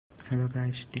Hello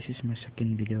guys, this is my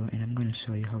second video and I'm gonna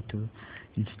show you how to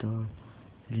install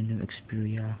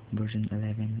LinuXperia version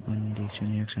 11 on the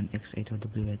Linux on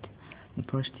X800W. The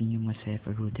first thing, you must have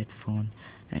a rooted phone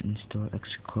and install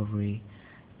Xrecovery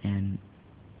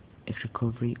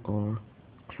or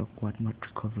Clockwork Mod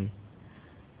Recovery.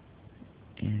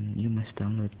 And you must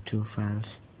download two files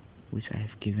which I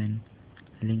have given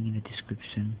link in the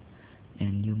description,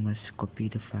 and you must copy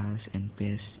the files and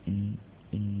paste in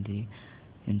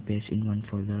one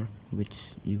folder which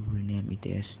you will name it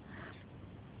as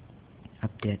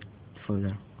update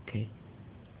folder. Okay,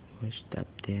 where's the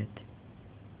update?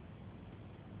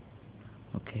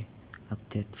 Okay,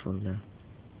 update folder.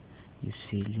 You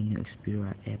see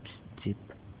LinuXperia apps zip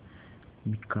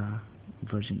MIKA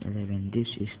version 11. This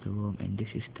is the ROM and this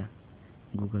is the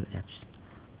Google apps.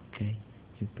 Okay,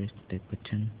 you press the back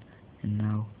button and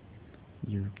now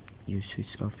you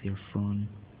switch off your phone,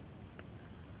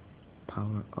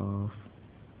 power off.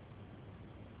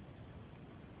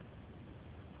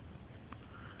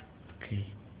 Okay,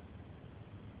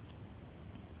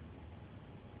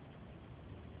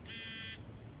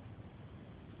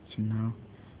 so now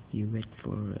you wait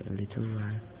for a little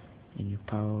while and you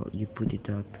put it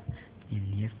up and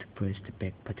you have to press the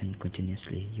back button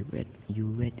continuously. You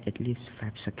wait at least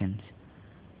 5 seconds.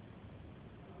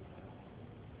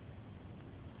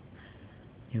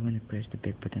 You're going to press the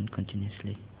back button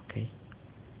continuously. Okay,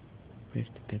 press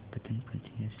the back button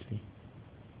continuously.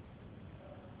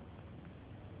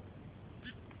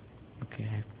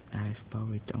 Okay, I have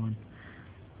power it on.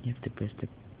 You have to press the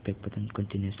back button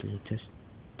continuously. Just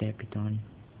tap it on.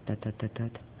 Tap.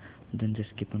 Don't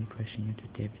just keep on pressing it to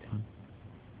tap it on.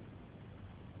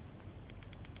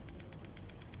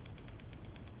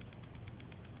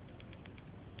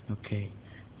 Okay,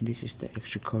 this is the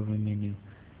Xrecovery menu.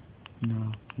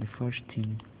 Now the first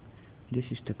thing, this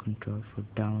is the control. For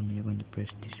down you're going to press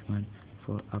this one.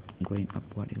 For up, going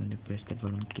upward, you're going to press the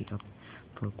volume key up.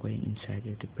 For going inside,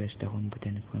 you have to press the home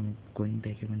button. For going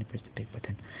back, you're going to press the back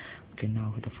button. Okay,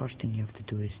 now the first thing you have to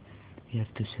do is you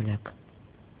have to select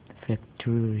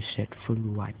factory reset full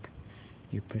wipe.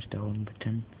 You press the home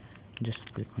button, just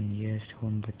click on yes,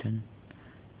 home button.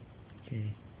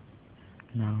 Okay,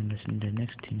 now the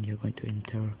next thing, you're going to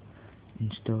enter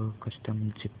install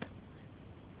custom zip.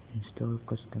 Install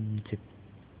custom zip.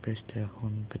 Press the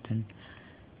home button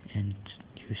and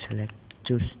you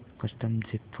choose custom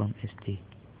zip from SD.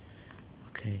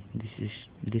 Okay,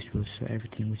 this will show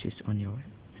everything which is on your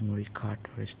memory card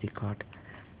or SD card.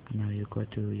 Now you go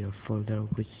to your folder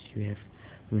which you have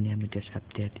renamed it as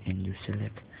update and you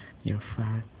select your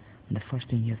file. And the first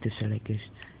thing you have to select is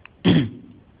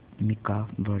MIKA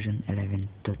version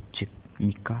 11.zip.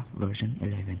 MIKA version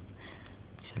 11.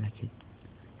 Select it.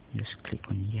 Just click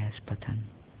on yes button,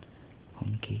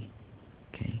 home key.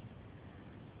 Okay.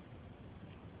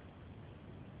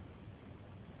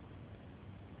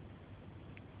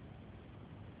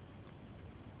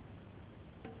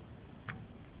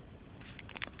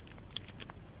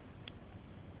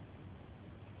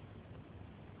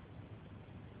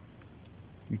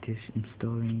 It is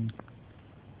installing.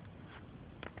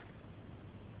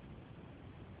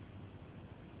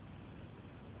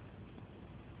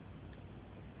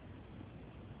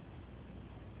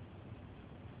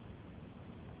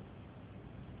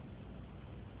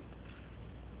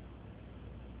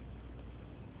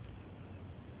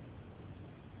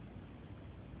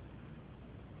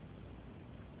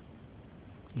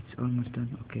 It's almost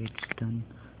done. Okay, it's done.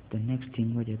 The next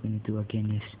thing what you're going to do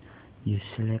again is you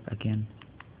select again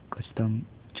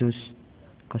choose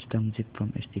custom zip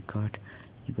from SD card.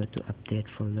 You go to update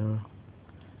folder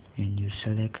and you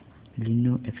select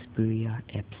LinuXperia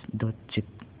apps.zip.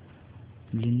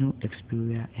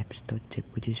 LinuXperia apps.zip,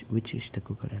 which is the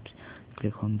Google apps.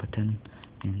 Click home button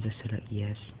and just select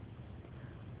yes.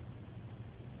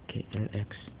 Okay, LX.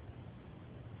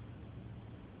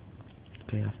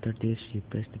 Okay, after this you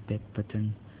press the back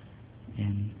button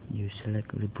and you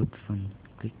select reboot phone.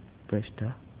 Press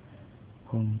the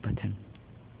home button.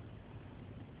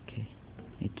 Okay,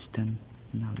 it's done.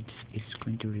 Now it's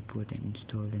going to reboot and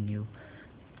install the new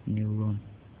ROM.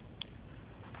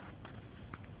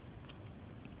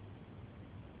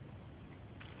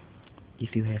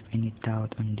 If you have any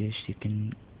doubt on this, you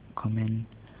can comment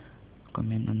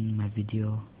on my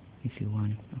video if you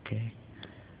want. Okay,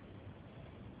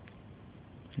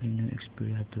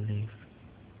 LinuXperia, I believe.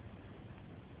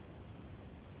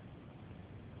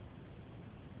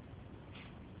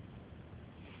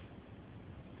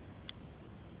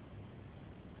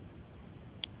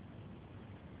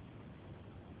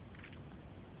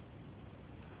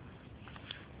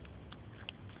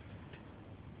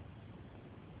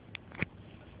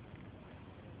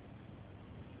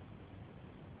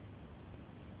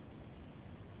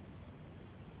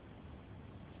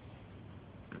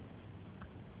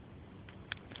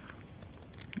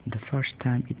 first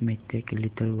time it may take a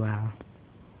little while.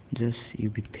 Just you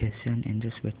be patient and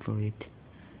just wait for it.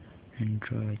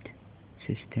 Android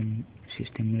system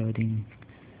loading.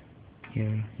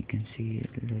 Here you can see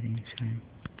loading sign.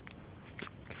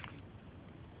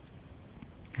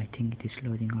 I think it is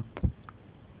loading up.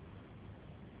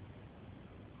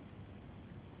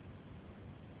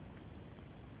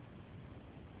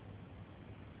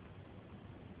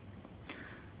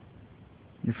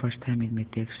 The first time it may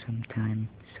take some time.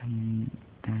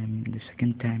 The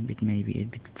second time it may be a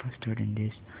bit faster than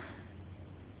this.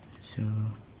 So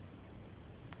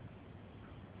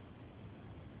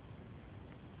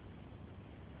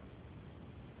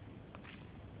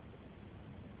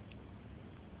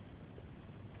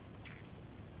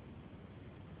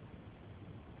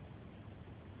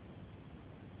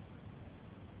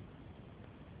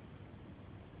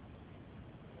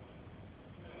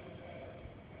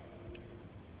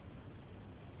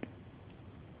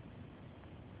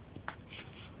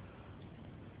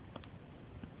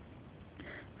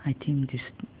I think this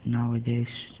nowadays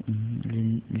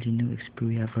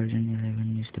LinuXperia version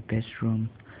 11 is the best ROM.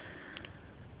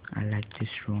 I like this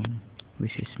ROM,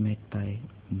 which is made by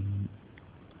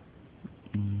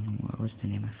what was the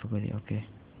name? I forgot it. Okay,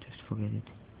 just forget it.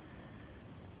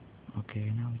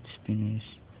 Okay, now it's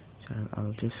finished. So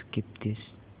I'll just skip this.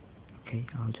 Okay,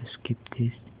 I'll just skip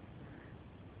this.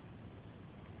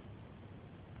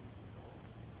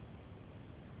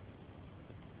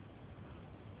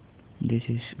 This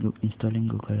is installing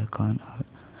Google account.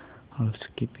 I'll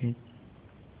skip it.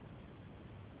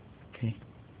 Okay,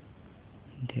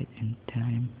 date and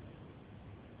time.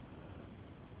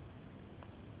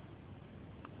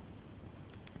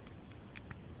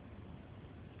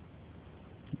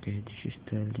 Okay, this is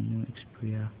the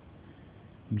LinuXperia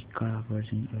MIKA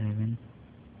version 11.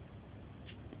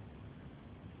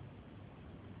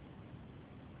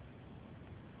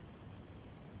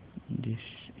 This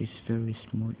is very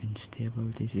smooth and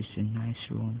stable. This is a nice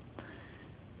ROM.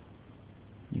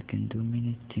 You can do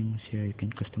many things here. You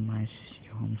can customize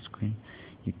your home screen.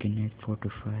 You can add 4 to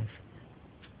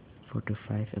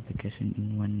 5 applications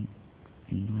in one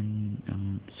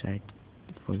site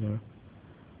folder.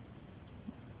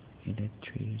 Elect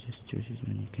 3, just choose it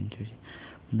when you can choose it.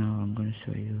 Now I'm going to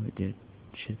show you the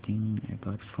setting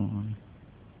about phone.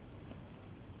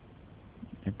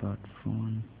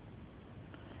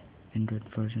 Android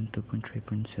version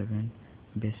 2.3.7,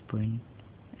 base point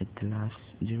at the last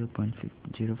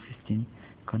 0.015.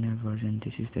 Kernel version,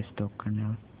 this is the stock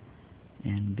kernel,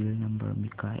 and build number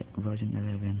MIKA version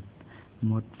 11.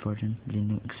 Mode version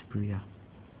LinuXperia.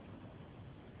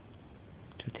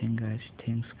 So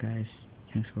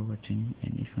thanks for watching.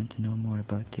 And if you want to know more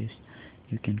about this,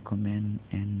 you can comment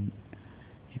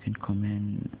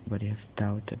what you have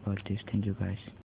doubt about this. Thank you guys.